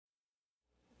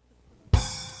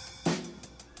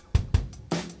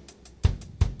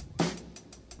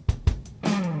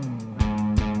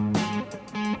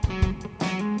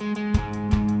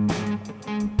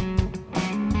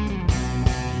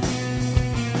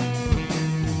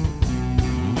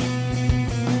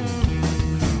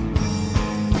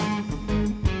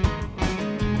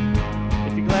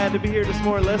glad to be here this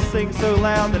morning. Let's sing so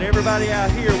loud that everybody out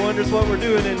here wonders what we're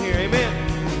doing in here.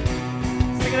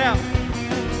 Amen. Sing it out.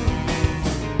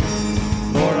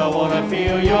 Lord, I want to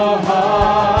feel your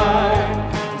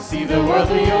heart, see the world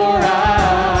through your eyes.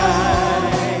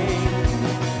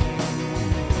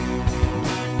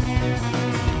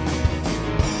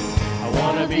 I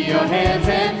want to be your hands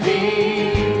and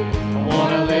feet. I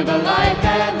want to live a life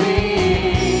that leads.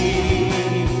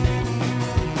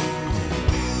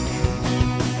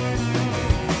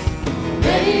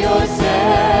 Ready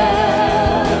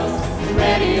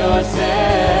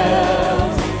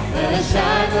yourselves, let us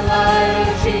shine the light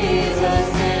of Jesus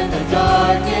in the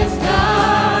darkest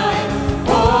night.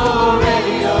 Oh,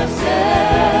 ready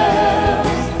yourselves,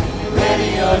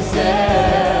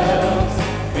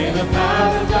 may the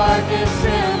power of darkness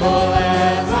tremble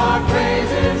as our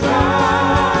praises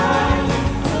rise.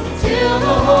 Until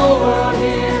the whole world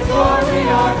hears, Lord, we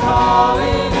are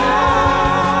calling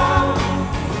out,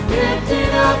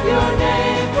 lifting up your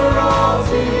name for all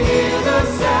to hear the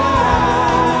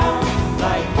sound.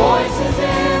 Like voices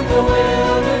in the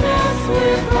wilderness,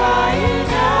 we're crying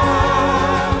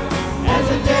out. As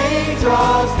the day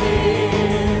draws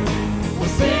near, we'll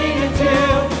sing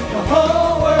until the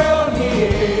whole world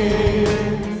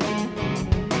hears.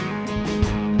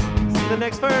 Sing the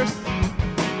next verse.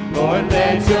 Lord,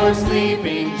 let your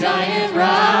sleeping giant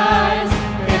rise,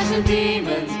 catch the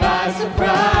demons by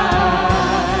surprise.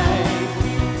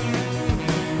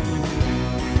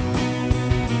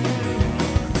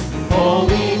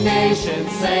 Holy nation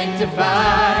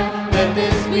sanctified, let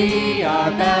this be our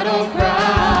battle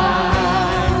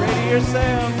cry. Ready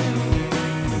yourself.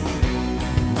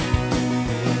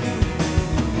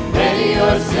 Ready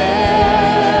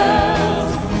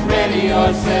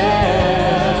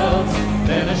yourselves,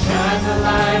 let us shine the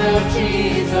light of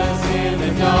Jesus in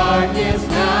the darkest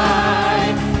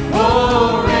night.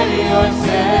 Oh, ready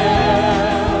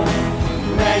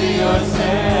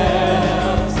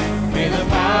yourselves, may the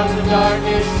powers of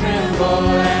darkness tremble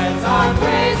as our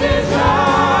praises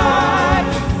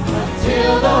rise.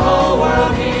 Until the whole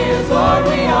world hears, Lord,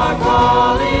 we are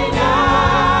calling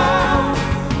out,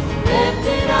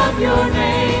 lifting up your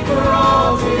name for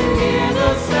all to hear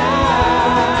the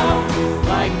sound.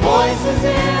 Like voices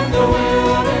in the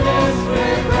wilderness,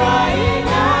 we're crying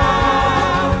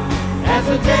out. As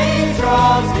the day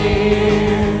draws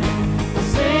near, we'll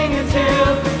sing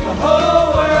until the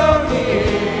whole world hears.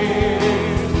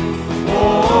 Oh,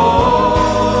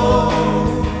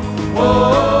 oh, oh,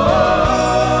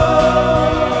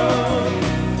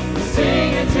 we'll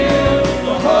sing until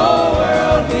the whole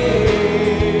world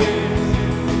hears.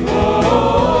 Oh,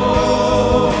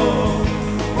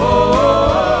 oh,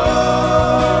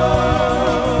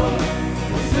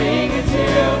 we'll sing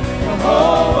until the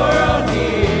whole world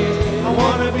hears. I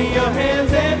want to be your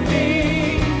hands and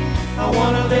feet. I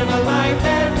want to live a life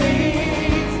that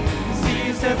leads. See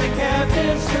you set the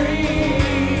captives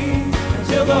free.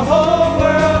 Until the whole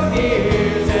world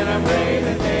hears. And I pray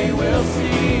that they will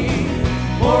see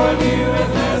more of you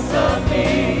and less of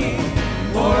me.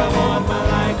 For I want my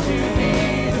life to be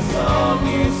the song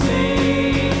you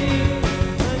sing.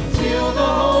 Until the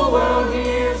whole world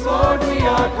hears, Lord, we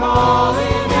are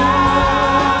calling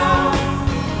out,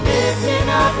 lifting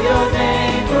up your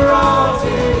name for all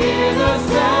to hear the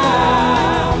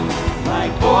sound.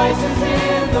 Like voices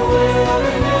in the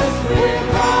wilderness, we're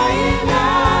crying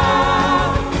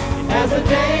out. As the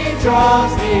day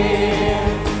draws near,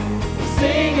 we'll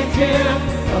sing until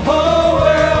the whole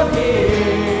world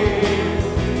hears.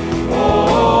 Oh, oh,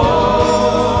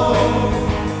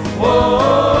 oh.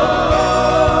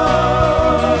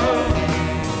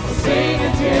 We'll sing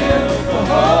until the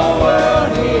whole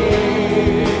world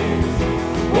hears.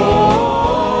 Oh,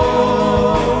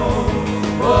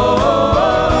 oh, oh.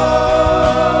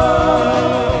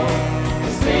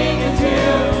 We'll sing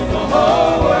until the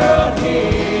whole world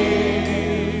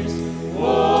hears. Oh,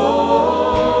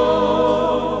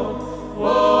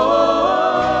 oh,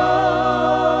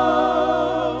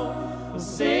 we'll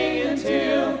sing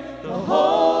until the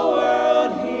whole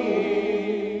world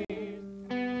hears.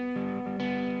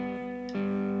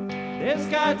 There's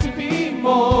got to be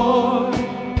more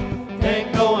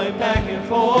than going back and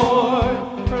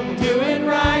forth, from doing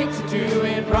right to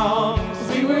doing wrong. 'Cause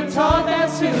we were taught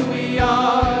that's who we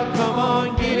are. Come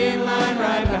on, get in line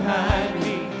right behind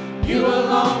me. You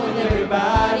along with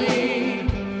everybody,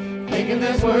 thinking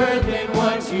there's worth in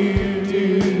what you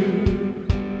do.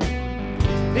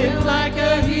 Live like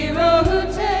a hero who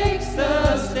takes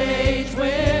the stage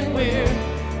when we're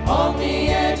on the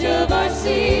edge of our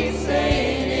seat,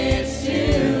 saying it's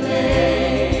too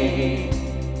late.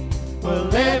 Well,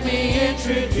 let me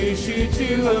introduce you to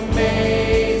to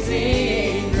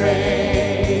amazing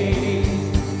grace.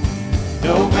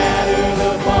 No matter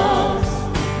the bumps,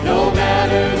 no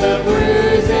matter the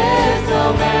bruises,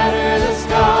 no matter the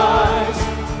scars,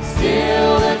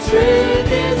 still the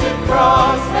truth is the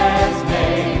cross has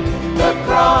made, the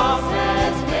cross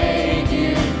has made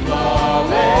you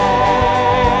flawless.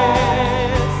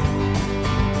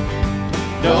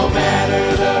 No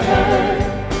matter the hurt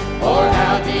or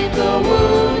how deep the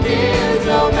wound is,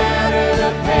 no matter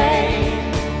the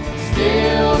pain,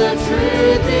 still the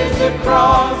truth is the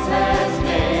cross has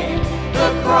made,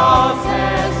 the cross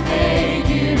has made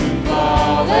you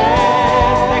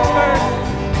flawless. Next verse.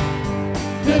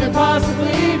 Could it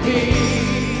possibly be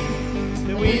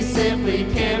that we simply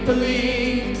can't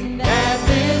believe that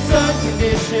this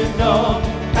unconditional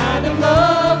kind of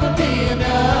love would be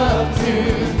enough to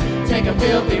take a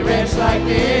filthy wretch like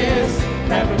this,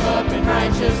 wrap him up in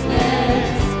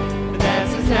righteousness? But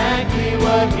that's exactly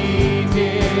what he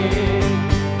did.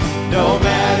 No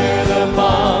matter the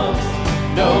bumps,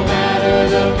 no matter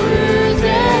the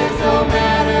bruises, no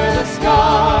matter the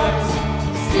scars,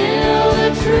 still the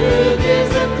truth is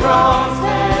the cross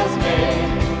has made,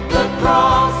 the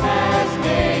cross has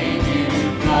made you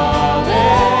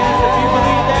flawless. If you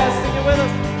believe that, sing it with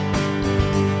us.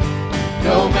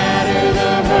 No matter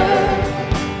the hurt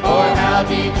or how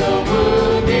deep the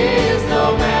wound is, no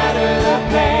matter the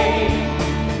pain,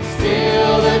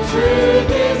 still the truth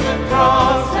is the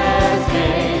cross has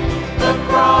made, the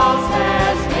cross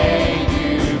has made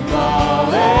you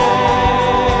flawless.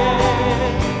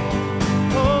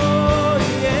 Oh,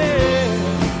 yeah.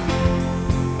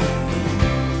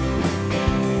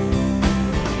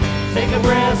 Take a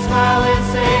breath, smile and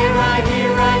say right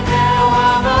here, right now,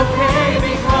 I'm okay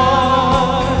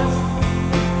because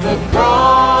the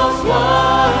cross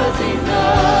was enough.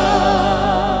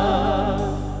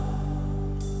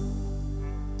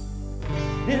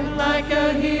 And like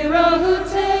a hero who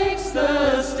takes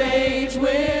the stage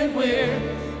when we're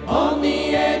on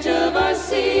the edge of our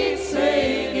seat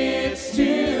saying it's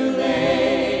too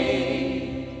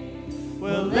late,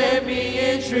 well, let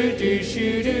me introduce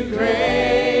you to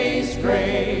grace,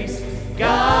 grace,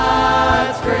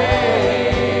 God's grace.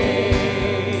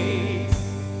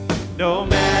 No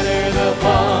matter the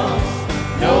bumps,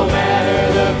 no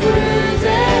matter the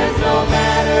bruises, no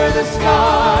matter the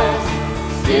scars,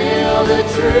 still the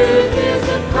truth is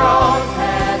the cross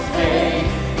has made,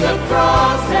 the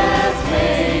cross has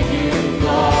made you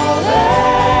flawless.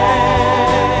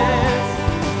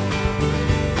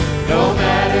 No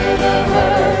matter the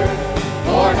hurt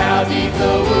or how deep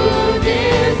the wound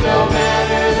is, no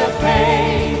matter the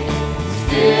pain,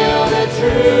 still the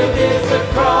truth is the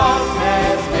cross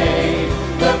has made,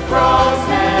 the cross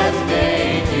has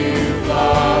made you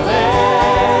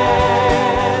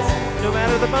flawless. No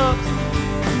matter the bumps,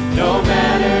 no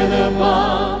matter the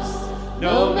bumps,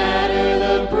 no matter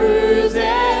the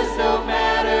bruises, no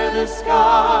matter the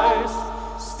scars,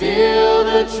 still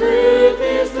the truth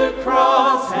is the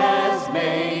cross has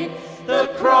made, the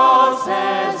cross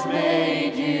has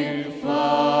made you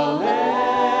flawless.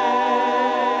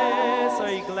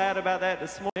 are you glad about that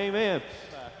this morning? Amen.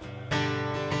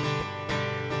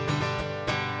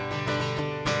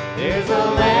 There's a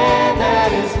land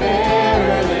that is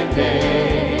fairer than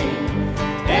day,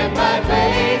 and by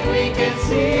faith we can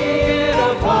see it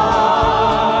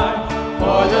afar.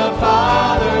 For the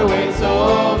Father waits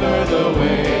over the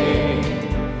way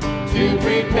to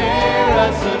prepare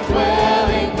us a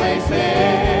dwelling place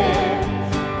there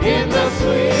in the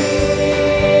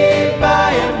sweet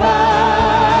by and by.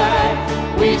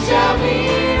 We shall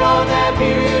meet on that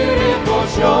beautiful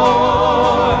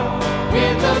shore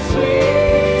in the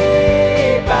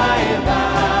sweet by and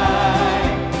by.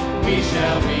 We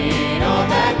shall meet on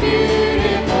that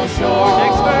beautiful shore.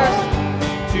 Next verse.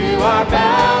 To our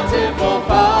bountiful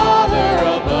Father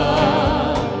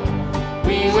above,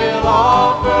 we will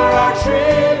offer our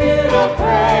tribute of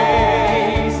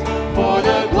praise for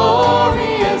the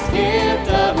glorious gift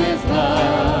of His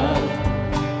love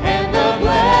and the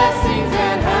blessings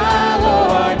that hallow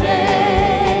our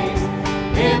days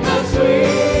in the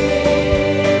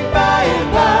sweet by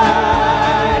and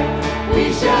by.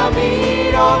 We shall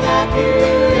meet on that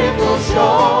beautiful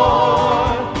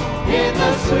shore in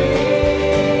the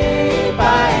sweet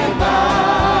by and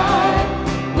by.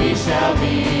 We shall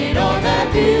meet on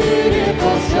that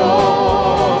beautiful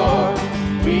shore.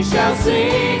 We shall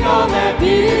sing on that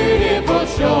beautiful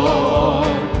shore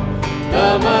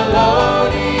the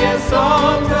melodious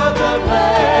songs of the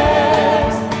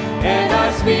blessed, and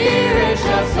our spirit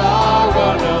shall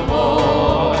sorrow no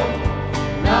more.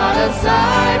 Not a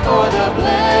sigh for the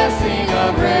blessing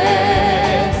of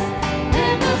rest,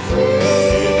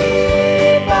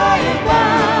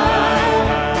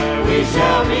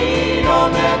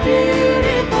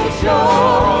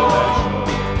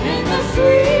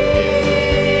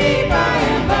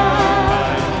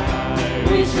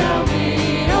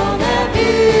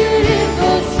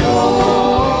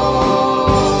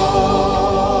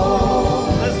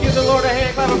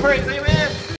 praise. Amen.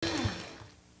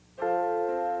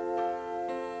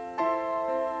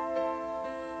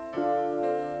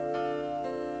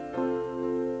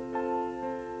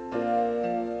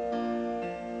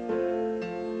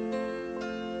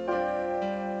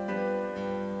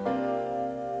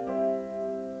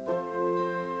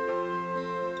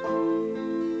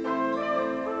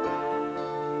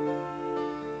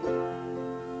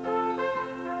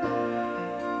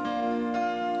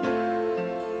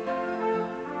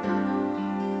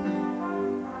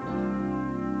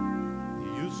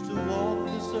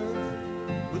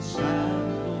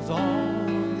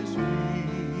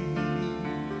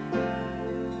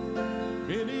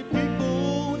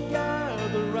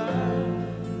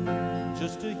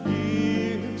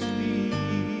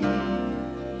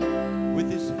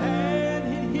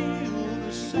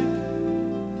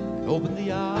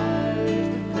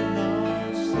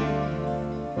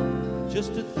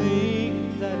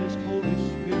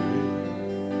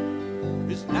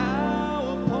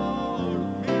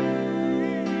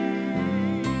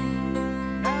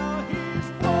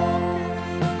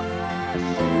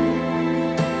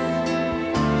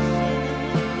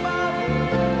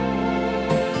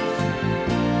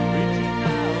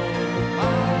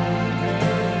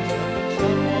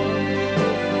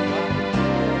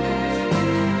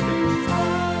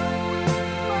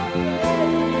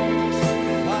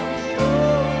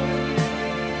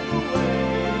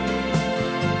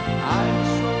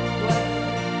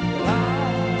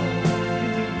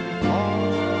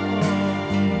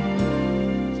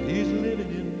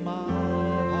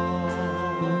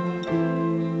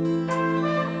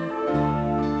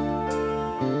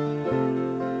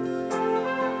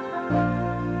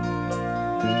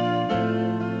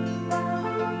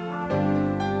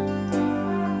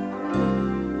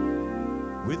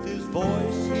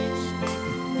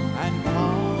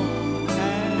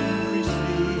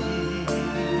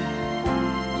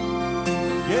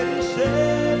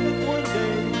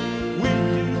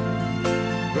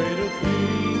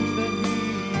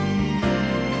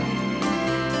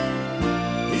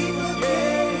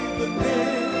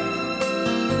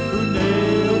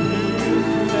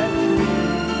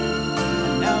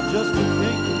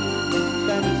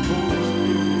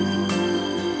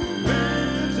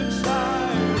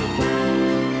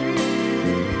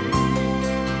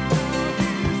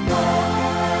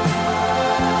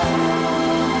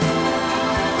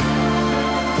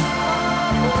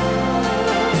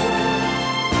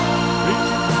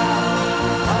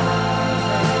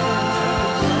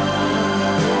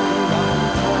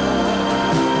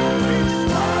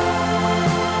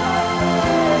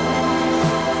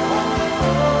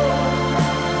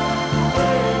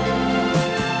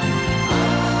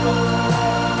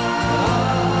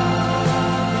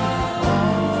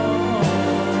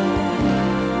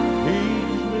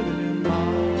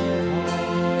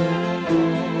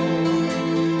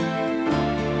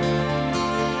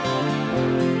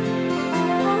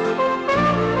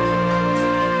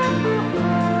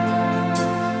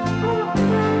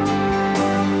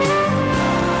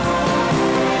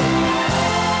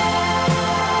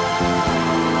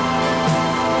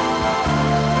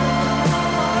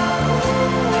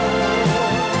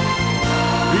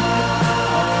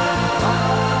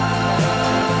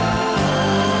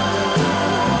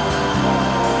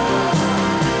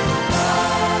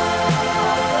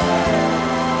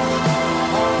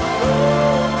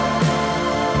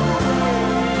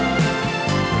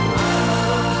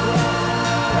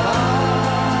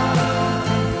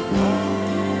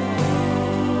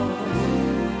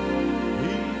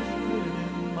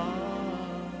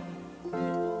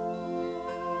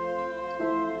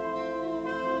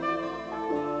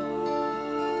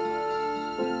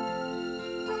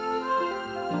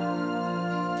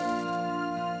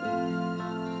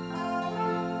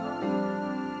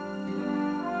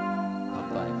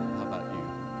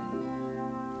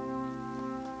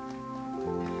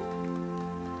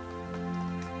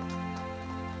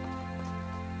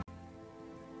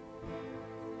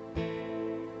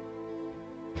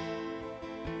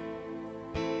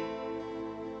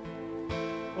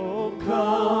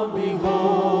 Come,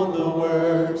 behold the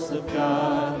works of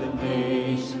God, the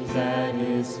nations at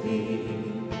his feet.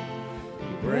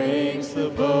 He breaks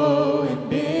the bow and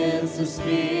bends the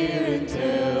spear and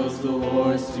tells the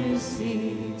wars to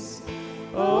cease.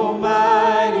 O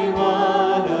mighty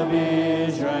one of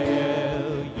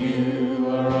Israel, you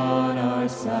are on our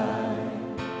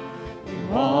side. We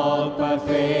walk by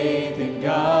faith in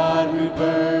God who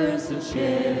burns the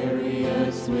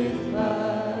chariots with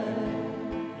fire.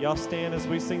 Y'all stand as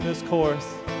we sing this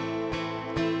chorus.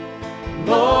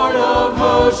 Lord of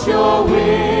hosts, you're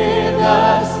with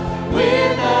us,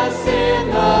 with us.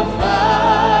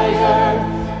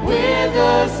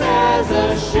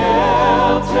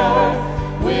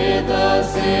 shelter, with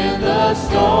us in the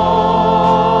storm.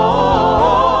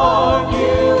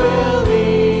 You will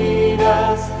lead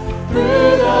us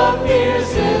through the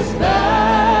fiercest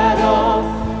battle.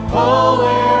 Oh,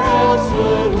 where else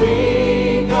would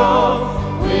we go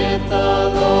with the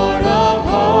Lord of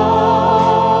hosts?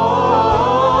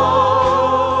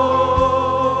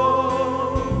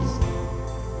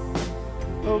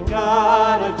 Oh,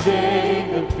 God of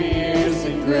Jacob, fierce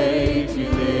and great, you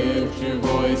lift your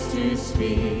voice to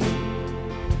speak.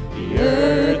 The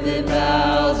earth it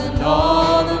bows and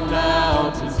all the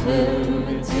mountains move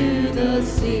into the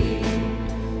sea.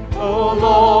 Oh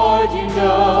Lord, you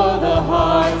know the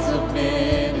hearts of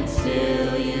men, and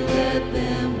still you let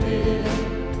them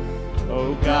live.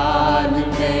 Oh God, who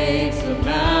makes the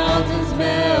mountains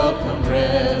melt, come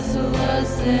wrestle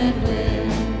us and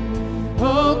win.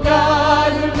 Oh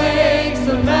God, who makes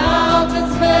the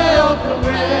mountains melt, come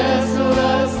wrestle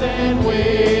us and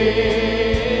win.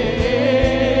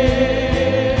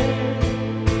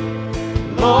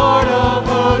 Lord of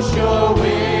hosts, you're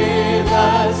with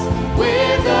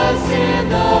us in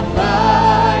the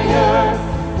fire,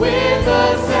 with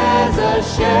us as a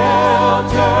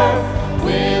shelter,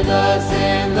 with us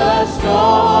in the storm.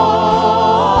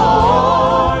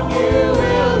 You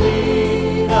will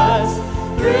lead us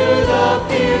through the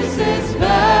fiercest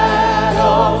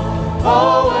battle.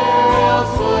 Oh, where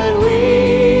else would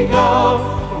we go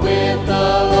with the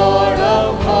Lord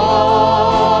of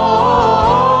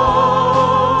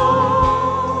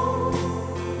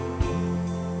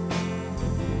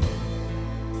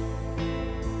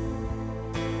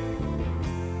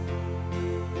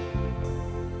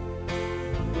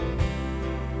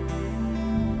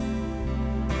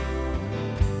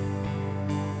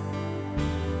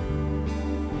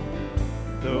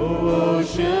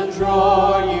oceans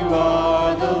roar, you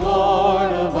are the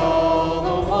Lord of all,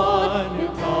 the one who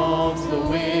calms the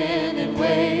wind and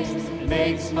waves and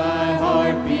makes my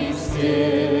heart be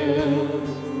still.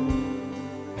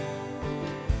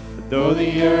 But though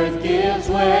the earth gives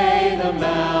way, the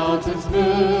mountains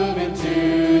move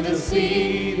into the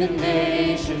sea, the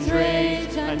nations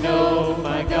rage, I know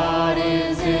my God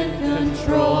is in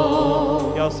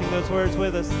control. Y'all sing those words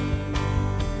with us.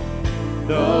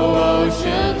 Though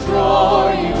oceans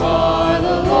roar, you are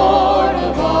the Lord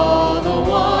of all, the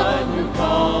one who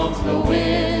calms the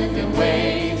wind and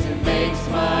waves and makes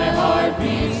my heart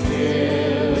be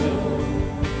still.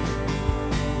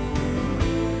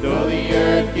 Though the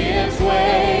earth gives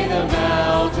way, the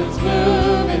mountains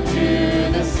move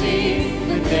into the sea,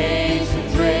 the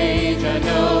nations rage, I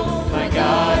know my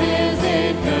God is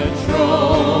in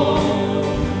control.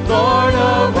 Lord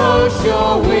of hosts,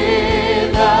 you're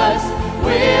with us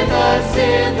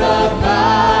in the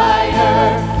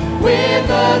fire, with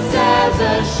us as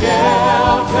a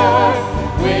shelter,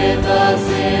 with us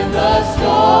in the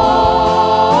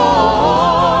storm.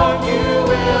 You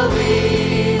will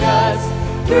lead us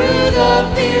through the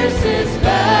fiercest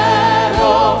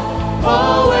battle.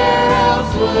 Oh, where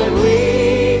else would we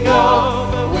go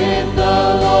with the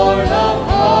Lord of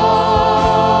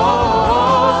hosts?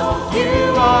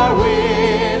 You are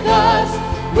with us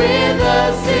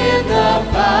in the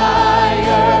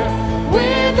fire,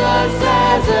 with us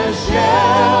as a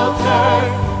shelter,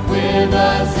 with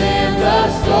us in the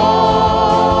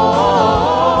storm.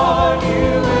 You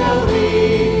will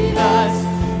lead us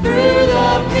through the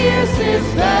fiercest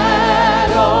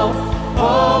battle.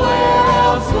 Oh, where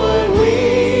else would we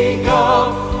go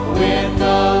with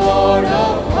the Lord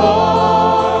of hosts?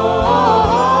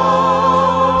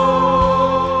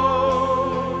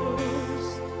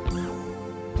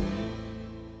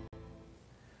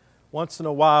 Once in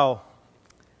a while,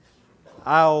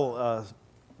 I'll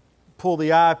pull the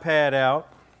iPad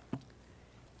out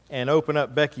and open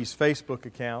up Becky's Facebook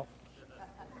account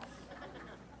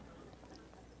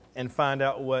and find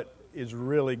out what is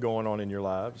really going on in your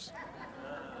lives.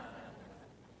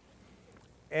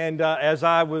 And as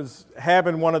I was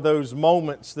having one of those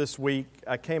moments this week,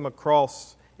 I came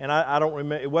across, and I don't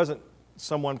remember, it wasn't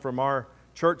someone from our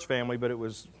church family, but it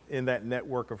was in that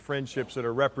network of friendships that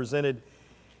are represented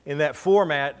in that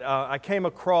format. I came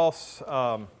across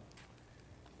a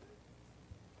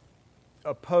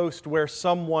post where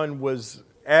someone was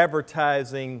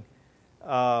advertising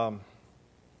a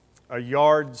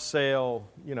yard sale,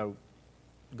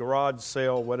 garage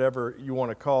sale, whatever you want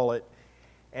to call it.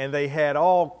 And they had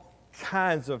all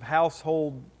kinds of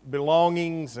household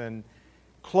belongings and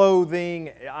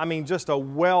clothing. I mean, just a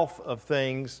wealth of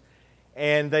things.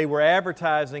 And they were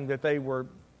advertising that they were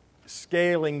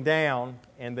scaling down,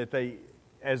 and that they,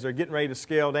 as they're getting ready to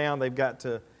scale down, they've got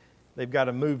to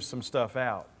move some stuff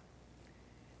out.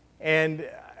 And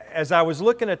as I was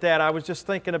looking at that, I was just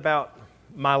thinking about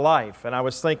my life, and I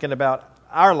was thinking about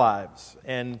our lives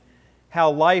and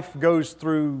how life goes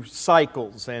through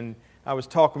cycles. And I was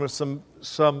talking with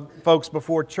some folks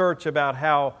before church about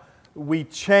how we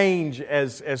change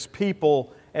as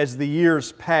people as the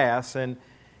years pass.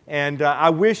 And I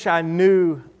wish I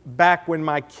knew back when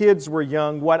my kids were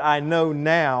young what I know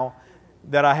now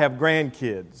that I have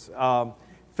grandkids.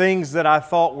 Things that I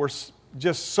thought were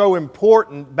just so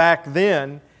important back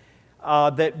then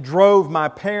that drove my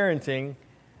parenting,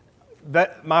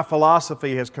 that my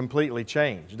philosophy has completely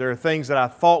changed. There are things that I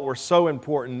thought were so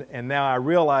important, and now I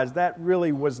realize that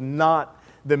really was not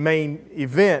the main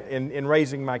event in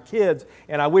raising my kids,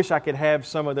 and I wish I could have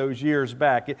some of those years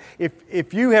back.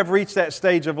 If you have reached that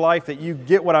stage of life that you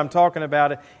get what I'm talking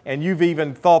about, and you've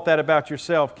even thought that about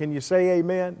yourself, can you say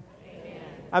amen? Amen.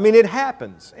 I mean, it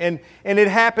happens, and it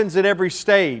happens at every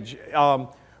stage.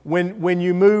 When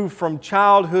you move from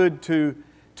childhood to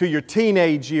your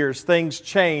teenage years, things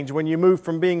change. When you move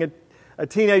from being a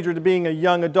teenager to being a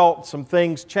young adult, some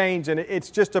things change, and it's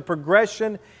just a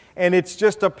progression. And it's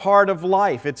just a part of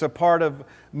life. It's a part of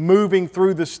moving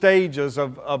through the stages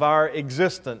of our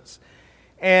existence.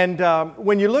 And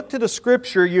when you look to the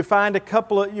Scripture, you find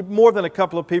more than a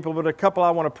couple of people, but a couple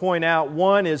I want to point out.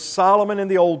 One is Solomon in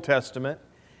the Old Testament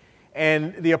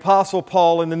and the Apostle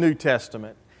Paul in the New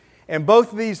Testament. And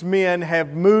both of these men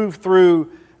have moved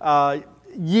through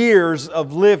years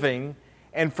of living,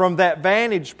 and from that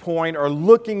vantage point are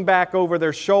looking back over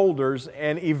their shoulders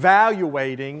and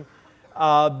evaluating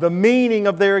the meaning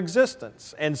of their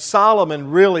existence. And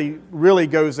Solomon really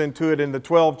goes into it in the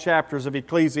 12 chapters of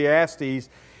Ecclesiastes.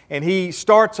 And he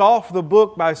starts off the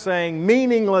book by saying,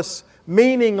 meaningless,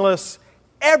 meaningless,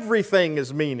 everything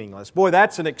is meaningless. Boy,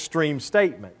 that's an extreme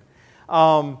statement.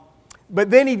 But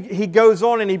then he goes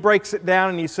on and he breaks it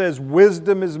down and he says,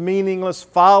 wisdom is meaningless,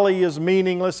 folly is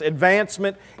meaningless,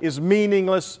 advancement is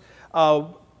meaningless,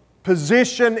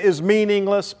 position is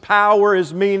meaningless, power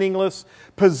is meaningless,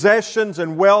 possessions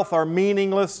and wealth are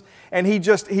meaningless. And he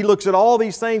looks at all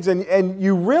these things, and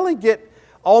you really get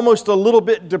almost a little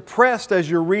bit depressed as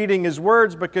you're reading his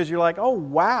words, because you're like, oh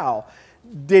wow,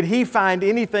 did he find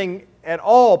anything at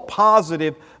all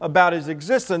positive about his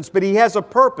existence? But he has a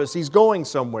purpose, he's going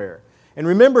somewhere. And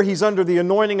remember, he's under the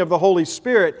anointing of the Holy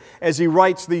Spirit as he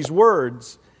writes these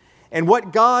words. And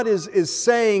what God is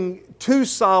saying to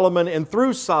Solomon and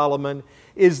through Solomon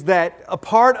is that a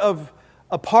part of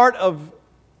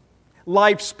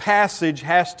life's passage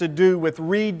has to do with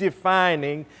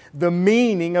redefining the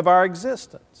meaning of our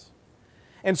existence.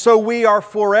 And so we are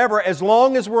forever, as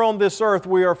long as we're on this earth,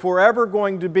 we are forever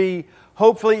going to be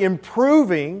hopefully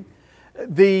improving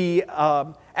the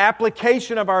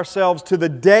application of ourselves to the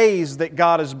days that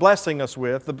God is blessing us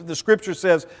with. The Scripture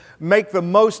says, make the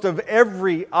most of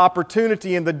every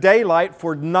opportunity in the daylight,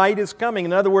 for night is coming.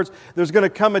 In other words, there's going to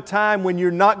come a time when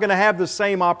you're not going to have the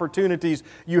same opportunities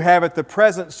you have at the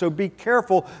present. So be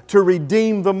careful to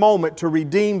redeem the moment, to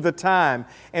redeem the time,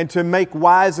 and to make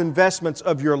wise investments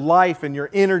of your life and your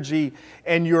energy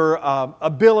and your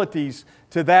abilities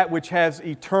to that which has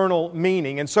eternal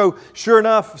meaning. And so, sure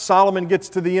enough, Solomon gets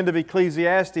to the end of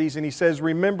Ecclesiastes and he says,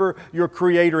 remember your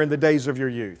Creator in the days of your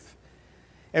youth.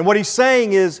 And what he's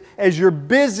saying is, as you're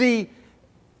busy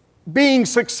being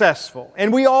successful,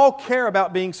 and we all care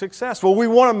about being successful, we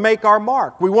want to make our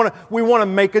mark. We want to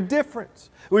make a difference.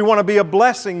 We want to be a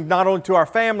blessing not only to our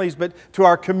families, but to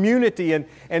our community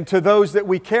and to those that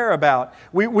we care about.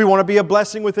 We want to be a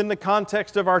blessing within the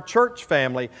context of our church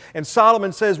family. And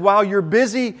Solomon says, while you're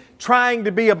busy trying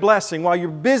to be a blessing, while you're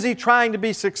busy trying to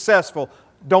be successful,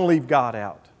 don't leave God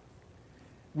out.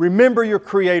 Remember your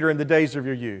Creator in the days of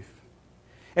your youth.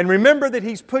 And remember that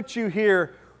He's put you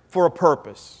here for a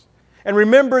purpose. And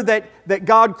remember that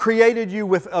God created you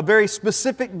with a very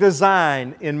specific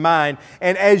design in mind.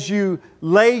 And as you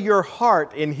lay your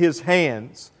heart in His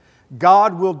hands,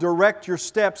 God will direct your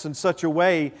steps in such a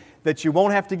way that you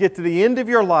won't have to get to the end of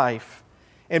your life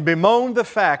and bemoan the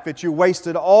fact that you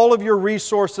wasted all of your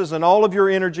resources and all of your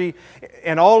energy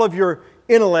and all of your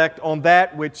intellect on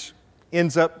that which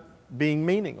ends up being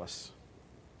meaningless.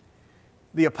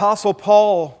 The Apostle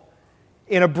Paul,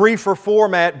 in a briefer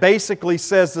format, basically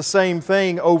says the same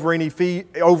thing over in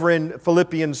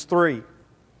Philippians 3.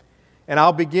 And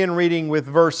I'll begin reading with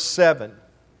verse 7.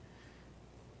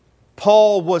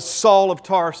 Paul was Saul of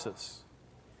Tarsus.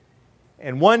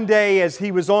 And one day, as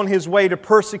he was on his way to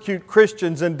persecute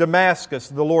Christians in Damascus,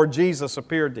 the Lord Jesus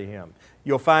appeared to him.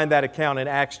 You'll find that account in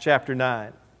Acts chapter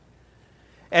 9.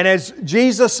 And as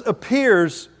Jesus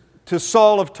appears to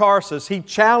Saul of Tarsus, he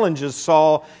challenges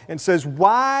Saul and says,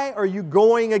 "Why are you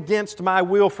going against my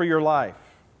will for your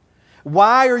life?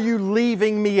 Why are you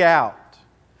leaving me out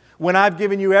when I've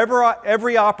given you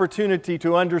every opportunity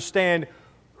to understand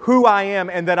who I am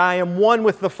and that I am one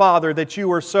with the Father that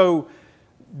you are so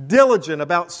diligent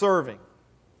about serving?"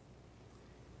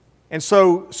 And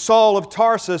so Saul of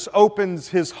Tarsus opens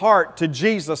his heart to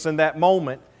Jesus in that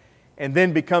moment and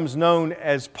then becomes known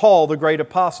as Paul, the great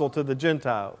apostle to the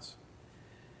Gentiles.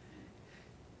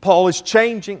 Paul is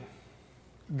changing.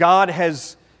 God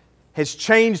has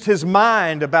changed his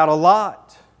mind about a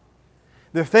lot.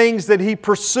 The things that he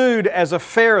pursued as a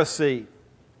Pharisee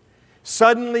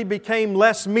suddenly became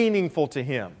less meaningful to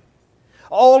him.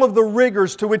 All of the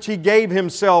rigors to which he gave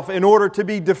himself in order to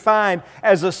be defined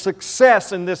as a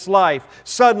success in this life,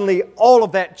 suddenly all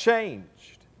of that changed.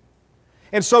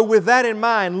 And so with that in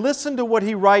mind, listen to what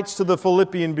he writes to the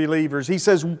Philippian believers. He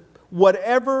says,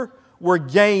 "Whatever were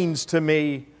gains to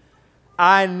me,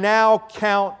 I now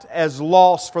count as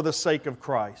loss for the sake of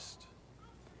Christ."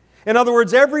 In other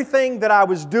words, everything that I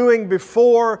was doing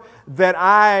before that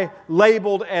I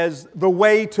labeled as the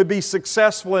way to be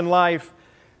successful in life,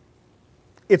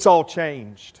 it's all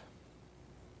changed.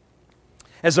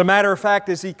 As a matter of fact,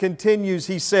 as he continues,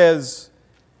 he says,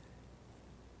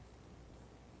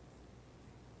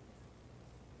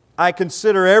 "I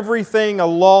consider everything a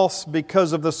loss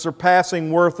because of the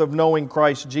surpassing worth of knowing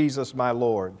Christ Jesus my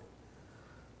Lord,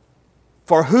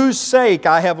 for whose sake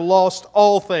I have lost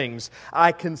all things.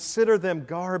 I consider them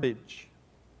garbage,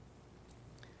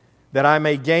 that I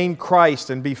may gain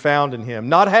Christ and be found in Him,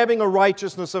 not having a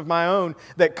righteousness of my own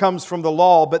that comes from the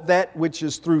law, but that which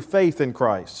is through faith in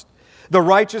Christ, the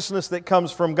righteousness that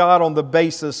comes from God on the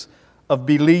basis of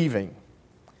believing.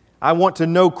 I want to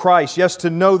know Christ, yes,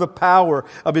 to know the power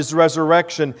of His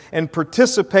resurrection and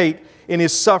participate in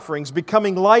His sufferings,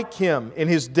 becoming like Him in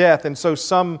His death, and so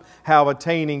somehow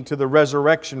attaining to the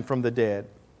resurrection from the dead."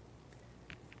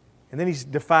 And then he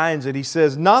defines it. He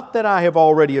says, "Not that I have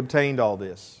already obtained all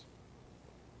this,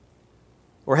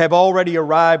 or have already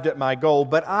arrived at my goal,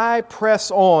 but I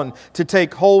press on to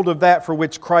take hold of that for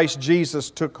which Christ Jesus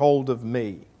took hold of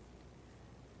me.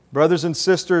 Brothers and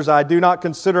sisters, I do not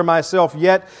consider myself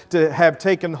yet to have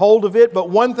taken hold of it, but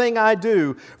one thing I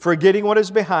do, forgetting what is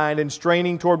behind and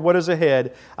straining toward what is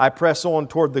ahead, I press on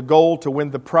toward the goal to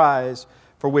win the prize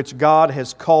for which God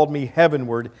has called me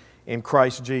heavenward in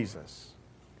Christ Jesus."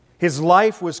 His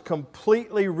life was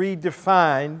completely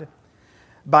redefined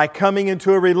by coming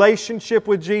into a relationship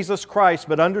with Jesus Christ.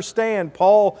 But understand,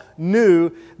 Paul knew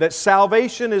that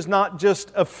salvation is not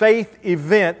just a faith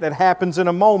event that happens in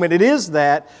a moment. It is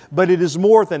that, but it is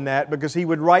more than that, because he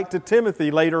would write to Timothy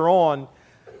later on,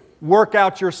 "Work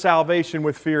out your salvation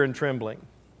with fear and trembling."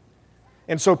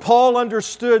 And so Paul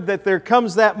understood that there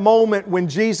comes that moment when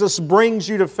Jesus brings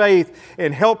you to faith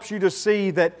and helps you to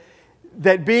see that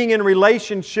being in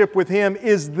relationship with Him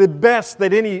is the best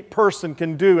that any person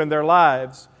can do in their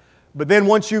lives. But then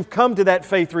once you've come to that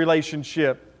faith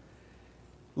relationship,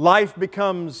 life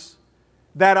becomes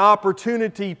that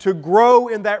opportunity to grow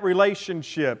in that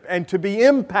relationship and to be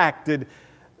impacted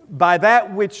by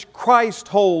that which Christ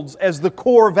holds as the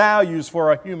core values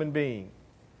for a human being.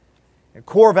 And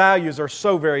core values are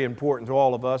so very important to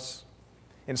all of us.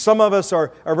 And some of us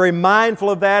are very mindful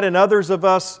of that, and others of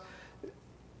us,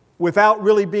 without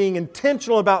really being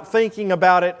intentional about thinking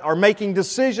about it, are making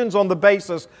decisions on the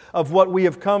basis of what we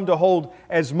have come to hold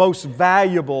as most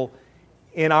valuable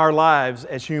in our lives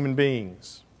as human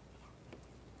beings.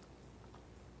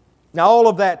 Now, all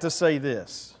of that to say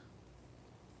this: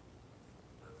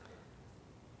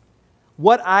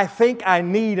 what I think I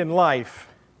need in life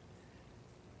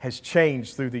has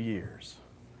changed through the years.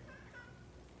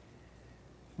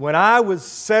 When I was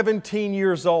 17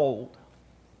 years old,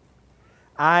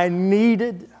 I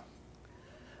needed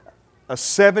a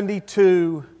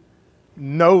 72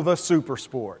 Nova Super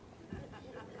Sport.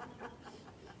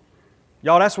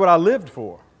 Y'all, that's what I lived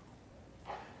for.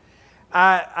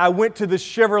 I went to the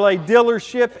Chevrolet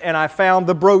dealership and I found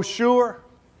the brochure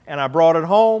and I brought it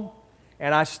home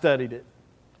and I studied it.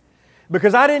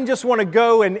 Because I didn't just want to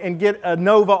go and get a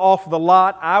Nova off the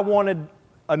lot. I wanted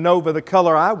a Nova the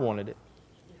color I wanted it,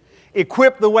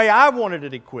 equipped the way I wanted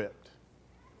it equipped.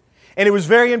 And it was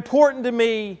very important to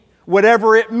me,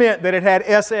 whatever it meant, that it had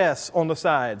SS on the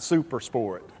side, Super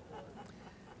Sport.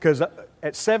 Because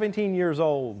at 17 years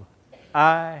old,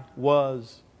 I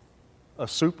was a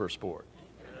super sport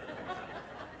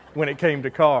when it came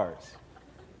to cars.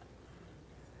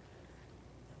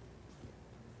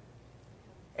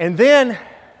 And then,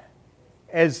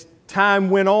 as time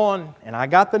went on, and I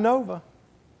got the Nova,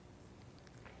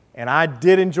 And I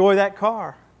did enjoy that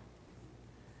car.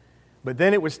 But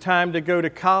then it was time to go to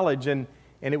college, and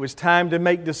it was time to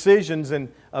make decisions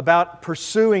and about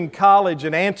pursuing college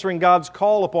and answering God's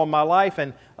call upon my life.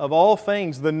 And of all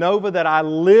things, the Nova that I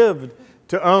lived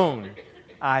to own,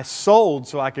 I sold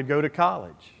so I could go to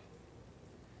college.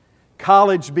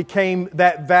 College became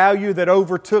that value that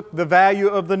overtook the value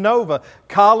of the Nova.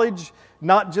 College,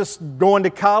 not just going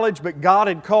to college, but God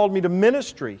had called me to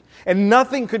ministry. And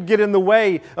nothing could get in the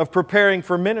way of preparing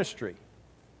for ministry.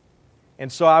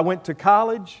 And so I went to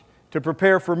college to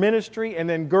prepare for ministry, and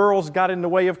then girls got in the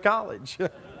way of college.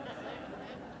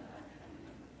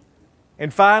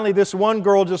 And finally, this one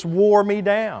girl just wore me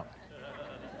down.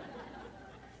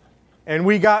 And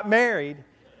we got married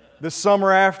the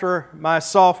summer after my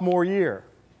sophomore year.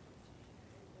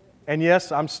 And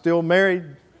yes, I'm still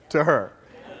married to her.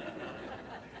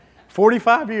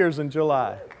 45 years in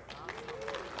July.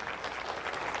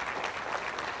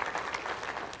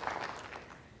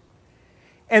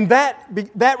 And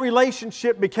that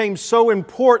relationship became so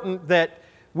important that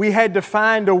we had to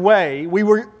find a way.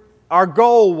 Our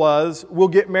goal was, we'll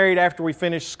get married after we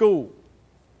finish school.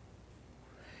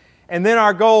 And then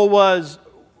our goal was,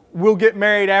 we'll get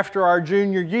married after our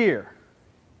junior year.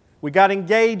 We got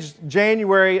engaged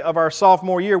January of our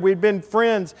sophomore year. We'd been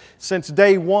friends since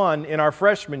day one in our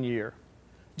freshman year.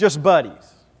 Just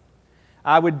buddies.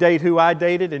 I would date who I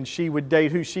dated, and she would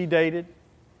date who she dated.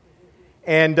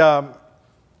 And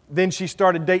then she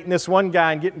started dating this one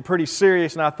guy and getting pretty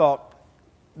serious, and I thought,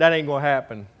 that ain't going to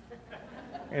happen.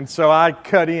 And so I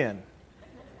cut in.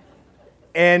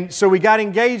 And so we got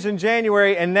engaged in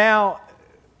January, and now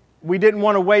we didn't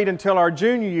want to wait until our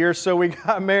junior year, so we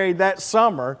got married that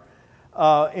summer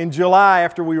in July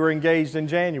after we were engaged in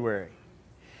January.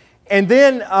 And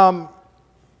then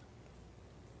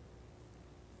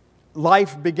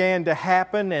life began to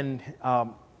happen, and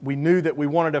we knew that we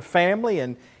wanted a family,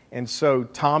 and so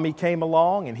Tommy came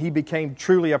along, and he became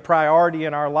truly a priority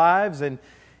in our lives. And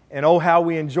oh, how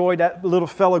we enjoyed that little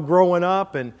fella growing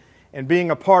up and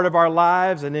being a part of our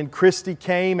lives. And then Christy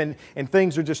came, and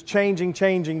things are just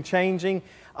changing.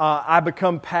 I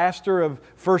become pastor of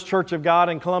First Church of God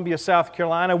in Columbia, South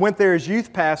Carolina. Went there as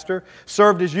youth pastor,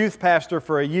 served as youth pastor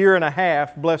for a year and a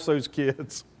half. Bless those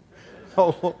kids.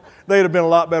 Oh, they'd have been a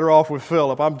lot better off with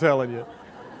Philip, I'm telling you.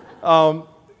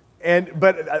 But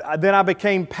then I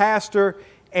became pastor,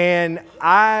 and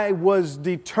I was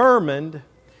determined.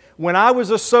 When I was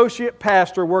associate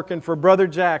pastor working for Brother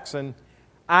Jackson,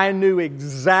 I knew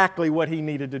exactly what he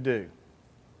needed to do.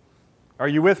 Are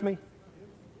you with me?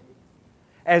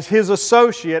 As his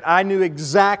associate, I knew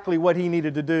exactly what he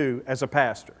needed to do as a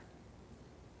pastor.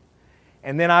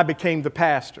 And then I became the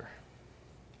pastor.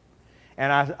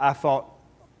 And I thought,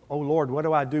 oh Lord, what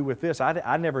do I do with this?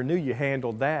 I never knew you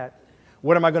handled that.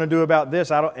 What am I going to do about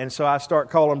this? And so I start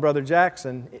calling Brother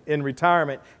Jackson in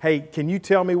retirement. Hey, can you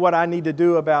tell me what I need to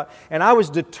do about? And I was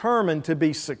determined to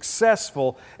be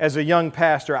successful as a young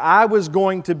pastor. I was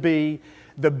going to be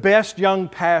the best young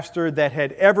pastor that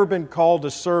had ever been called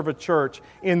to serve a church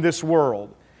in this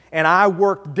world. And I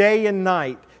worked day and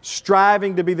night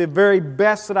striving to be the very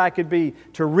best that I could be,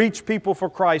 to reach people for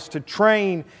Christ, to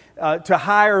train to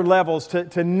higher levels,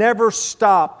 to never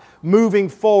stop moving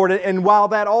forward. And while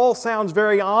that all sounds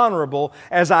very honorable,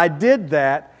 as I did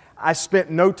that, I spent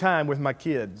no time with my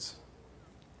kids.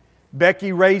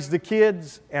 Becky raised the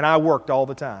kids, and I worked all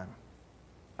the time.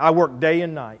 I worked day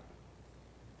and night.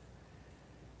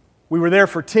 We were there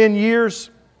for 10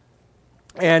 years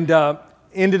and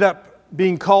ended up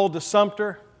being called to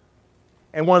Sumter.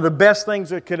 And one of the best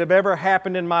things that could have ever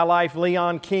happened in my life,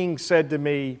 Leon King said to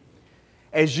me,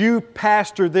 as you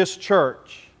pastor this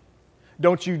church,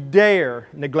 don't you dare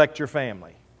neglect your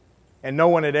family. And no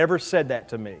one had ever said that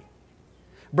to me.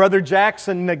 Brother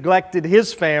Jackson neglected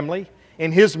his family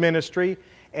in his ministry,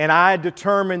 and I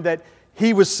determined that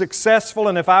he was successful,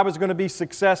 and if I was going to be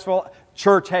successful,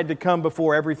 church had to come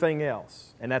before everything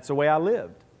else. And that's the way I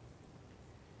lived.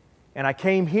 And I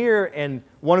came here, and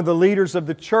one of the leaders of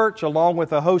the church, along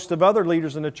with a host of other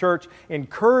leaders in the church,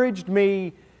 encouraged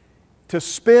me to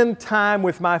spend time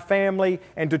with my family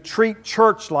and to treat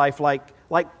church life like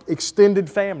extended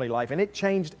family life. And it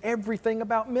changed everything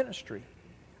about ministry.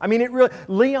 I mean, it really,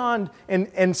 Leon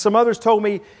and some others told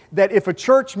me that if a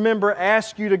church member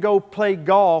asks you to go play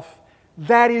golf,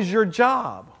 that is your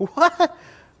job. What?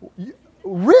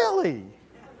 Really?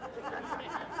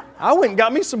 I went and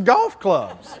got me some golf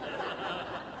clubs.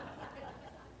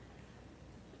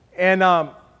 And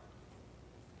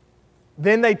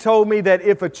then they told me that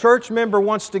if a church member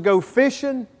wants to go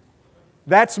fishing,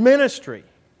 that's ministry.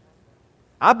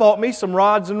 I bought me some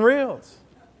rods and reels.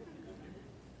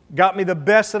 got me the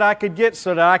best that I could get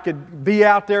so that I could be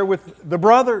out there with the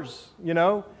brothers,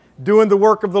 doing the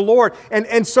work of the Lord.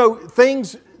 And so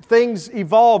things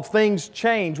evolve, things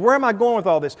change. Where am I going with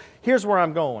all this? Here's where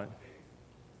I'm going.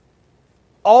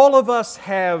 All of us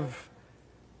have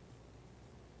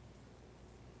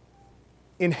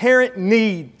inherent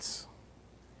needs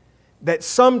that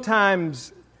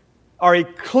sometimes are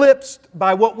eclipsed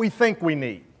by what we think we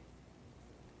need.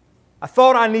 I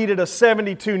thought I needed a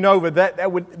 72 Nova.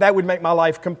 That would make my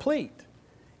life complete.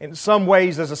 In some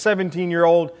ways, as a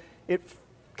 17-year-old, it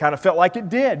kind of felt like it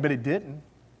did, but it didn't.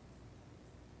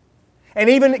 And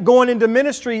even going into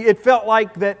ministry, it felt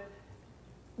like that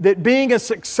being a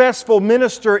successful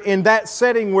minister in that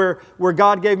setting where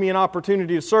God gave me an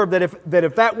opportunity to serve, that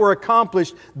if that were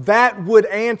accomplished, that would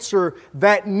answer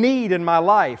that need in my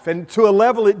life. And to a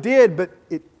level it did, but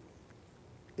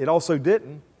it also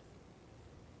didn't.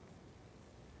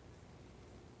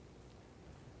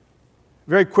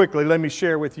 Very quickly, let me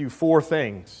share with you 4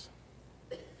 things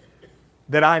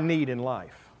that I need in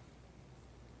life.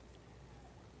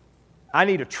 I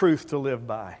need a truth to live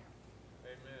by.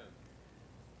 Amen.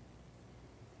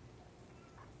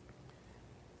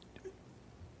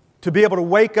 To be able to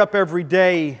wake up every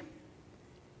day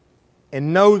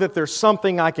and know that there's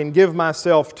something I can give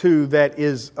myself to that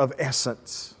is of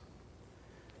essence,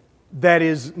 that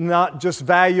is not just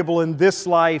valuable in this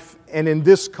life and in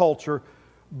this culture,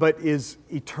 but is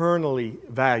eternally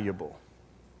valuable.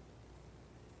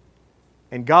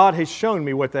 And God has shown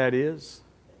me what that is.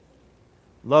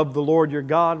 Love the Lord your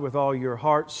God with all your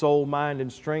heart, soul, mind,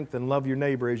 and strength, and love your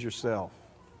neighbor as yourself.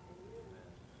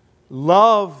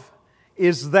 Love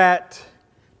is that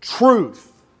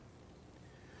truth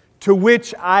to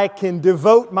which I can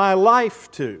devote my life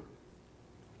to.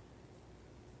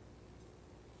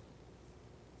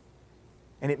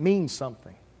 And it means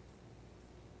something.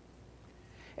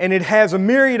 And it has a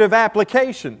myriad of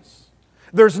applications.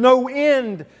 There's no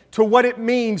end to what it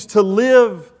means to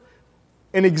live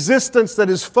an existence that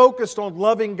is focused on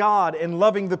loving God and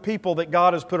loving the people that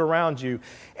God has put around you.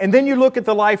 And then you look at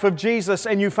the life of Jesus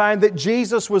and you find that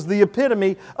Jesus was the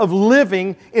epitome of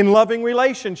living in loving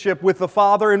relationship with the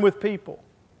Father and with people.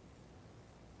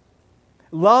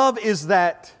 Love is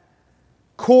that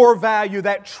core value,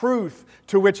 that truth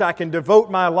to which I can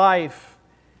devote my life,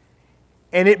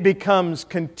 and it becomes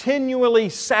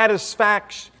continual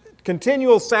satisfaction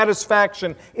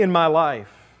in my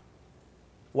life.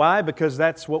 Why? Because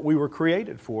that's what we were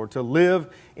created for, to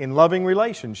live in loving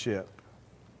relationship.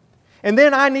 And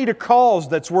then I need a cause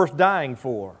that's worth dying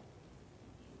for.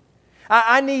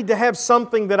 I need to have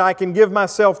something that I can give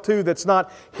myself to that's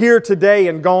not here today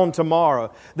and gone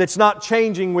tomorrow, that's not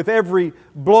changing with every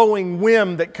blowing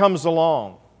whim that comes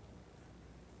along.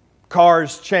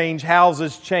 Cars change,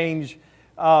 houses change,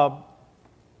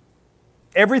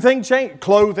 everything changes.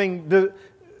 Clothing,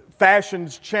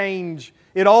 fashions change.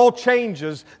 It all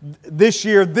changes. This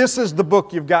year, this is the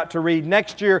book you've got to read.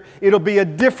 Next year, it'll be a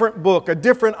different book, a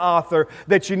different author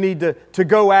that you need to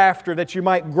go after, that you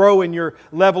might grow in your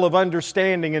level of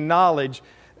understanding and knowledge.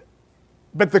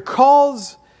 But the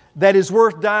cause that is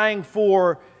worth dying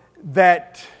for,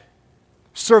 that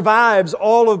survives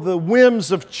all of the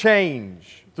whims of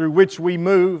change through which we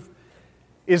move,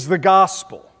 is the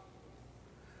gospel.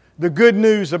 The good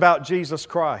news about Jesus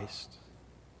Christ.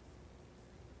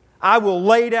 I will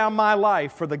lay down my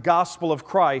life for the gospel of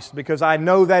Christ because I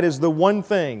know that is the one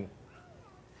thing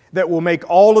that will make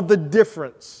all of the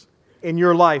difference in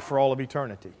your life for all of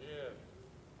eternity. Yeah.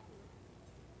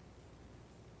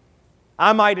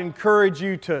 I might encourage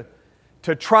you to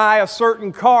try a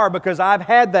certain car because I've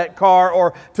had that car,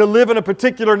 or to live in a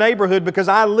particular neighborhood because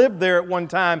I lived there at one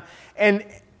time.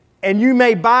 And you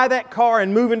may buy that car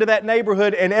and move into that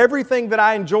neighborhood, and everything that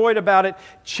I enjoyed about it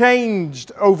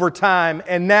changed over time,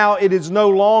 and now it is no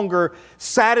longer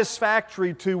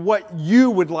satisfactory to what you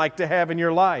would like to have in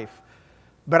your life.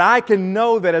 But I can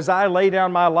know that as I lay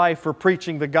down my life for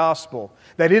preaching the gospel,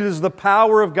 that it is the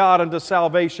power of God unto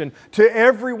salvation to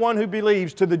everyone who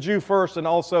believes, to the Jew first and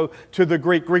also to the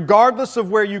Greek. Regardless of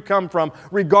where you come from,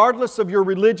 regardless of your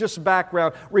religious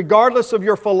background, regardless of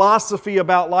your philosophy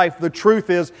about life, the truth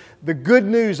is the good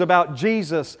news about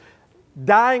Jesus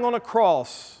dying on a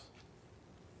cross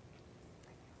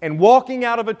and walking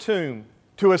out of a tomb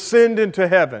to ascend into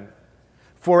heaven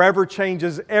forever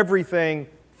changes everything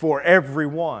for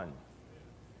everyone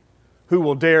who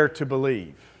will dare to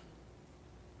believe.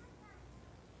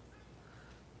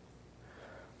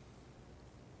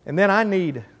 And then I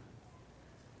need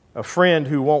a friend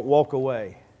who won't walk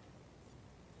away.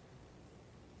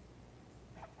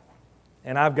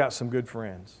 And I've got some good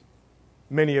friends.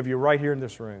 Many of you right here in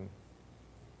this room.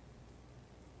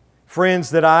 Friends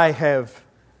that I have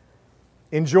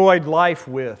enjoyed life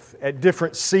with at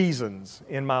different seasons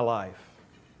in my life.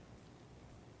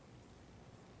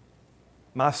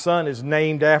 My son is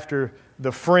named after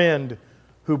the friend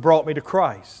who brought me to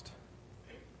Christ.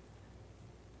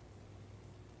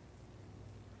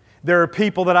 There are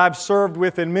people that I've served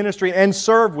with in ministry and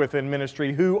served with in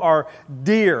ministry who are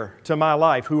dear to my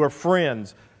life, who are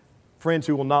friends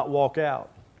who will not walk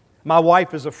out. My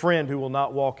wife is a friend who will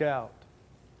not walk out.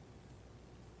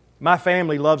 My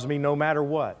family loves me no matter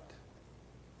what.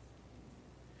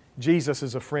 Jesus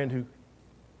is a friend who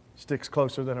sticks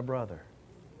closer than a brother.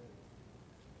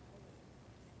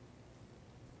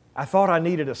 I thought I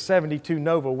needed a 72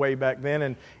 Nova way back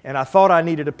then, and I thought I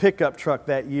needed a pickup truck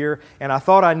that year, and I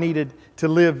thought I needed to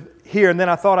live here, and then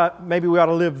I thought maybe we ought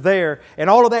to live there, and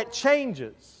all of that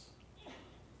changes.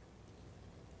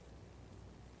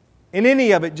 And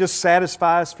any of it just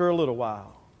satisfies for a little while.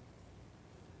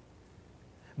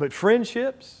 But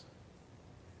friendships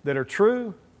that are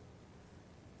true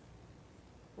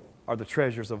are the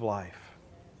treasures of life.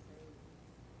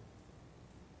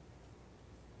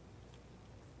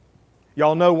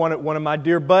 Y'all know one of my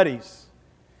dear buddies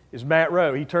is Matt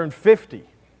Rowe. He turned 50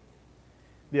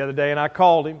 the other day, and I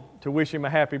called him to wish him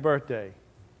a happy birthday.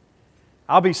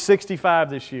 I'll be 65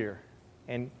 this year,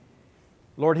 and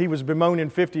Lord, he was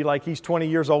bemoaning 50 like he's 20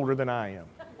 years older than I am.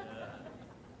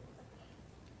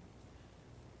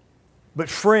 But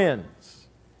friends,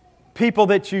 people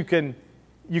that you can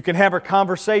have a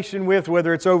conversation with,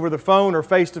 whether it's over the phone or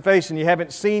face to face, and you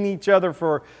haven't seen each other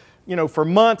for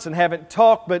months and haven't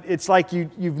talked, but it's like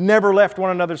you've never left one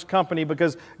another's company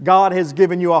because God has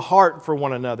given you a heart for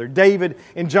one another. David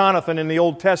and Jonathan in the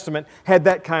Old Testament had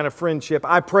that kind of friendship.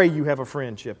 I pray you have a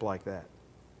friendship like that.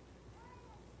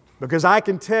 Because I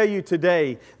can tell you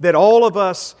today that all of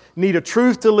us need a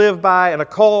truth to live by and a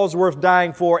cause worth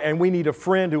dying for, and we need a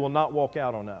friend who will not walk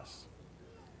out on us.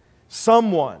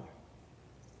 Someone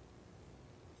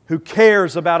who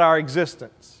cares about our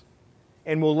existence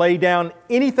and will lay down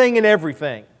anything and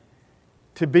everything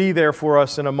to be there for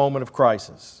us in a moment of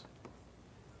crisis.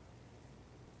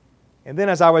 And then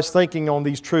as I was thinking on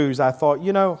these truths, I thought,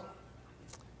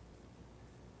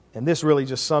 and this really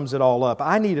just sums it all up,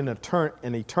 I need an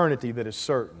eternity that is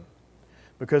certain,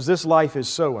 because this life is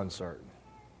so uncertain.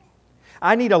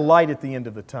 I need a light at the end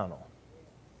of the tunnel.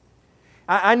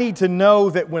 I need to know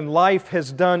that when life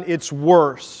has done its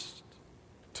worst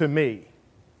to me,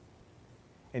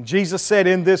 and Jesus said,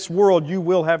 in this world you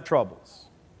will have troubles.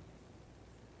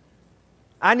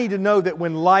 I need to know that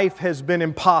when life has been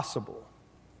impossible,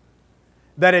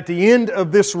 that at the end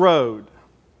of this road,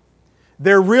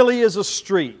 there really is a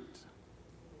street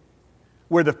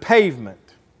where the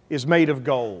pavement is made of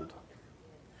gold,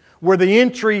 where the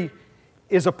entry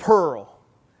is a pearl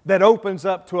that opens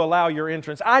up to allow your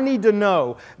entrance. I need to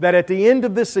know that at the end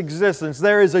of this existence,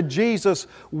 there is a Jesus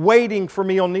waiting for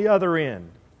me on the other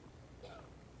end,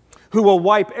 who will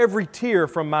wipe every tear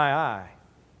from my eye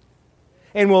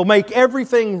and will make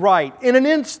everything right in an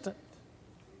instant,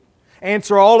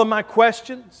 answer all of my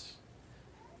questions,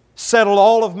 settle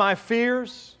all of my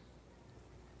fears,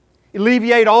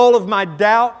 alleviate all of my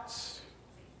doubts,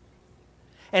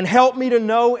 and help me to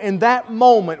know in that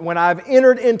moment when I've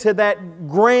entered into that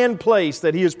grand place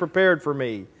that He has prepared for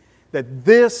me, that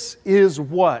this is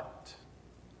what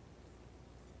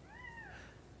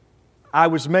I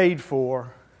was made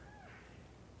for.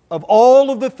 Of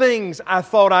all of the things I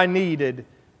thought I needed,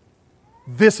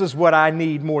 this is what I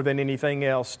need more than anything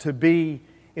else, to be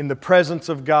in the presence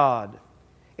of God,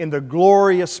 in the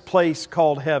glorious place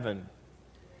called heaven.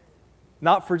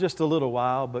 Not for just a little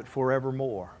while, but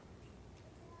forevermore.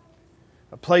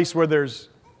 A place where there's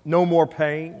no more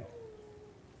pain,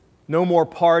 no more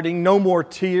parting, no more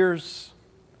tears,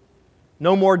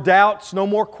 no more doubts, no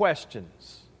more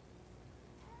questions.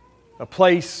 A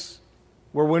place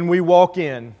where when we walk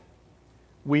in,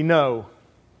 we know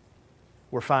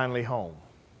we're finally home.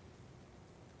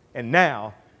 And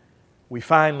now, we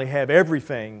finally have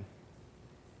everything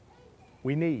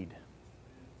we need.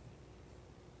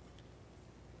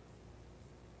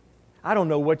 I don't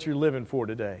know what you're living for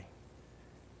today.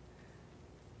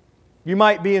 You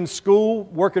might be in school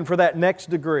working for that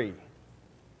next degree.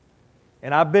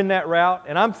 And I've been that route,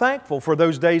 and I'm thankful for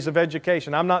those days of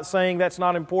education. I'm not saying that's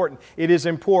not important. It is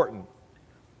important.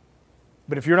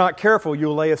 But if you're not careful,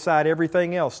 you'll lay aside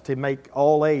everything else to make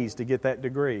all A's to get that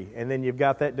degree. And then you've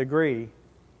got that degree,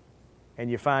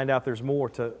 and you find out there's more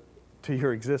to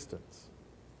your existence.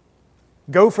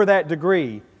 Go for that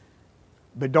degree,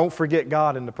 but don't forget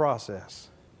God in the process.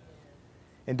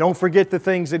 And don't forget the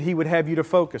things that He would have you to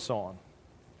focus on.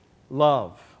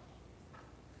 Love,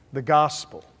 the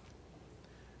gospel,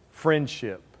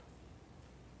 friendship,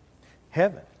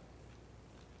 heaven.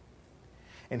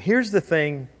 And here's the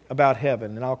thing about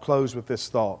heaven, and I'll close with this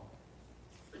thought.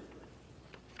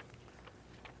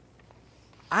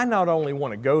 I not only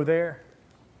want to go there,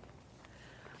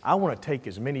 I want to take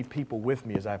as many people with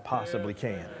me as I possibly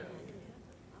can.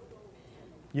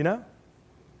 You know?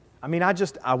 I mean,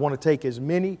 I want to take as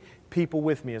many people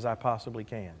with me as I possibly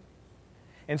can.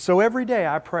 And so every day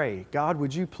I pray, God,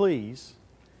 would you please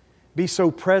be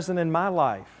so present in my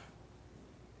life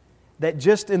that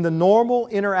just in the normal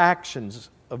interactions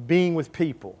of being with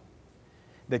people,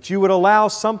 that you would allow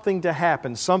something to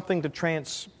happen, something to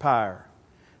transpire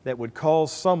that would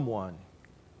cause someone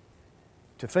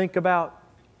to think about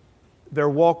their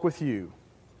walk with you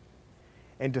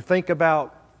and to think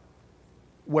about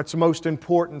what's most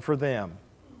important for them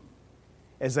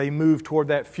as they move toward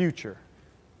that future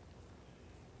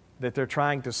that they're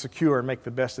trying to secure and make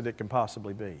the best that it can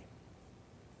possibly be.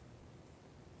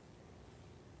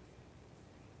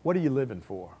 What are you living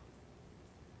for?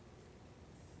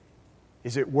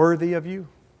 Is it worthy of you?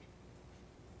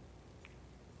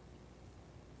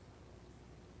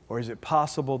 Or is it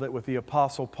possible that with the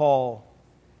Apostle Paul,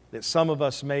 that some of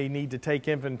us may need to take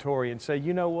inventory and say,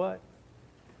 you know what?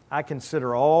 I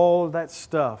consider all of that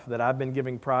stuff that I've been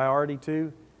giving priority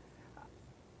to,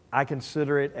 I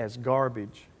consider it as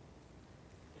garbage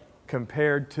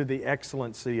compared to the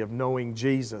excellency of knowing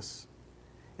Jesus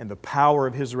and the power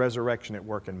of His resurrection at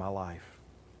work in my life.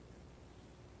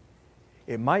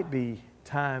 It might be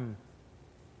time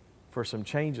for some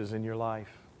changes in your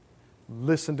life.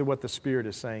 Listen to what the Spirit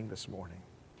is saying this morning.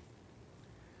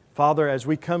 Father, as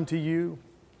we come to You,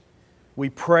 we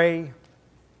pray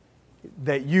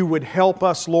that You would help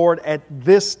us, Lord, at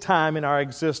this time in our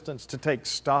existence to take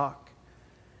stock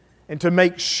and to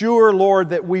make sure, Lord,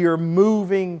 that we are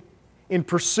moving in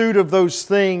pursuit of those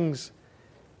things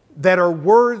that are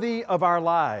worthy of our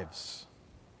lives.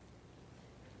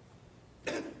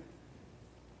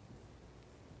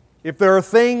 If there are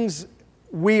things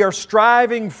we are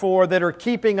striving for that are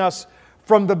keeping us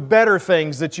from the better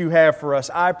things that You have for us,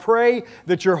 I pray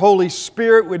that Your Holy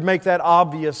Spirit would make that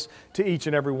obvious to each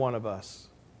and every one of us.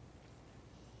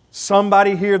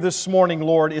 Somebody here this morning,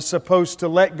 Lord, is supposed to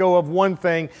let go of one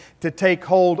thing to take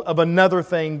hold of another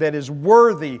thing that is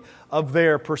worthy of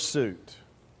their pursuit.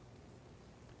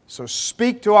 So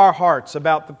speak to our hearts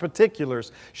about the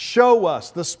particulars. Show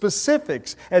us the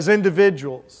specifics as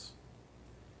individuals,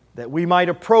 that we might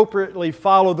appropriately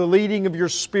follow the leading of Your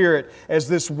Spirit as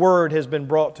this word has been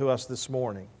brought to us this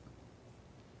morning.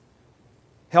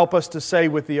 Help us to say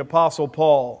with the Apostle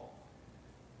Paul,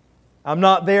 I'm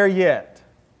not there yet,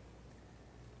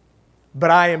 but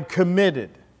I am committed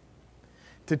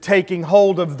to taking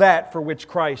hold of that for which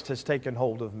Christ has taken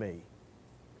hold of me.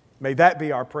 May that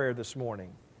be our prayer this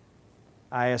morning.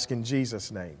 I ask in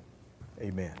Jesus' name,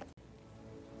 amen.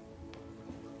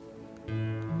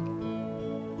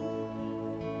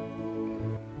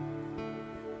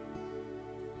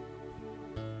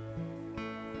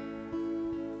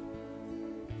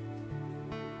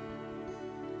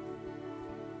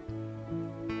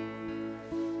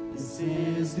 This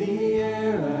is the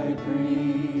air I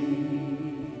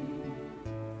breathe.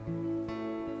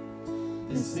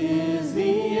 This is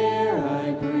the air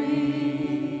I breathe.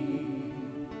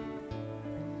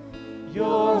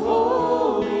 Your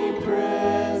holy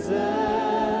presence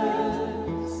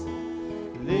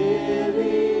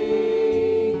living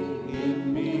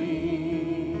in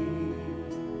me.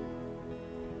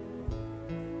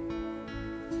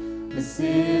 This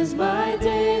is my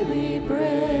daily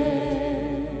bread.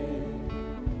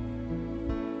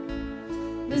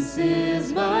 This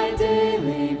is my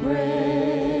daily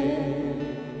bread.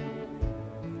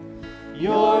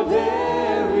 Your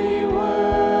very word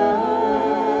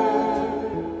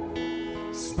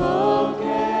spoken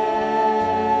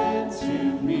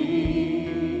to me,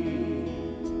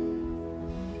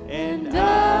 and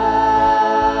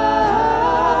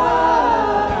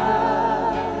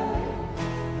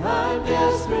I'm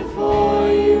desperate for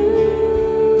You.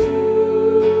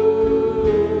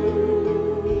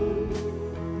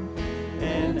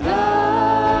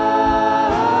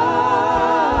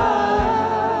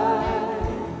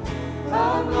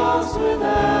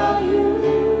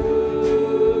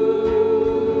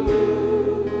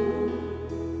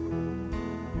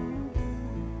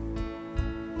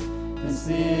 This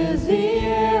is the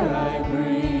air I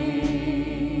breathe.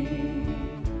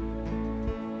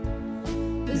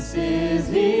 This is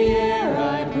the air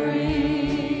I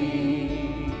breathe.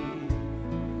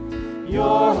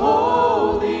 Your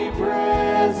holy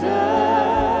presence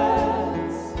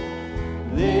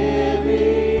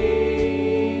living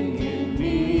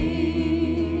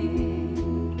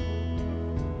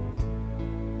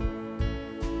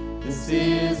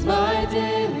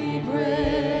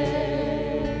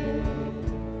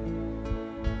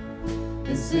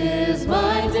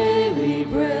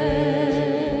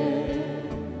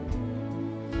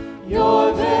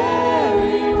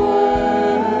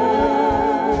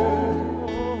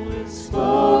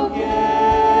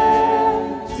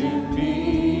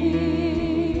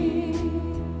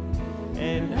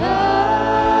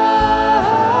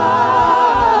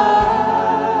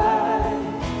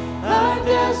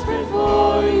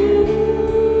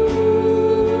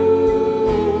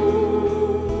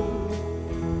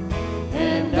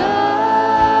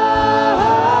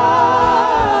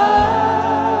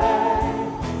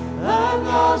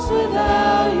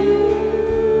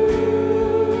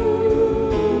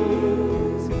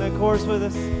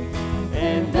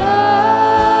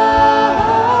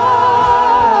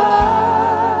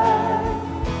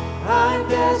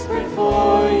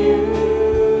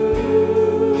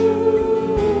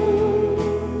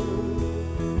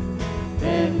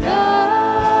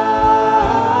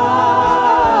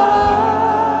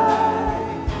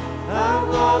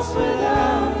lost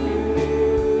without you.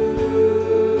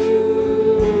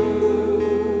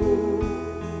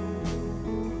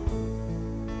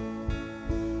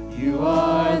 You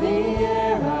are the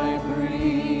air I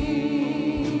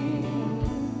breathe.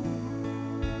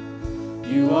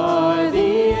 You are